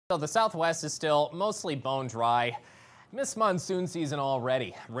So the Southwest is still mostly bone dry. Missed monsoon season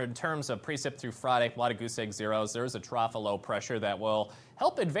already. In terms of precip through Friday, a lot of goose egg zeros. There's a trough of low pressure that will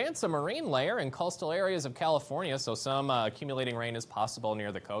help advance a marine layer in coastal areas of California, so some accumulating rain is possible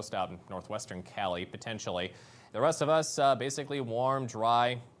near the coast out in northwestern Cali, potentially. The rest of us, basically warm,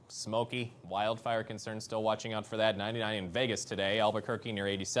 dry, smoky. Wildfire concerns, still watching out for that. 99 in Vegas today. Albuquerque near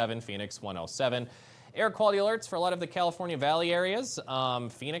 87. Phoenix 107. Air quality alerts for a lot of the California Valley areas.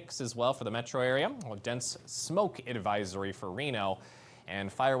 Phoenix as well for the metro area. Dense smoke advisory for Reno.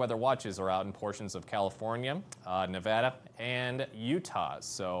 And fire weather watches are out in portions of California, Nevada, and Utah.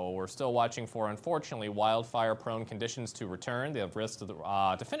 So we're still watching for, unfortunately, wildfire-prone conditions to return. They have risks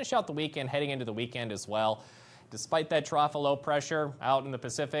to finish out the weekend, heading into the weekend as well. Despite that trough of low pressure out in the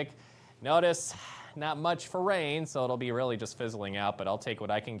Pacific, notice not much for rain, so it'll be really just fizzling out, but I'll take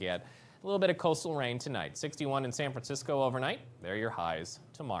what I can get. A little bit of coastal rain tonight. 61 in San Francisco overnight. They're your highs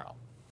tomorrow.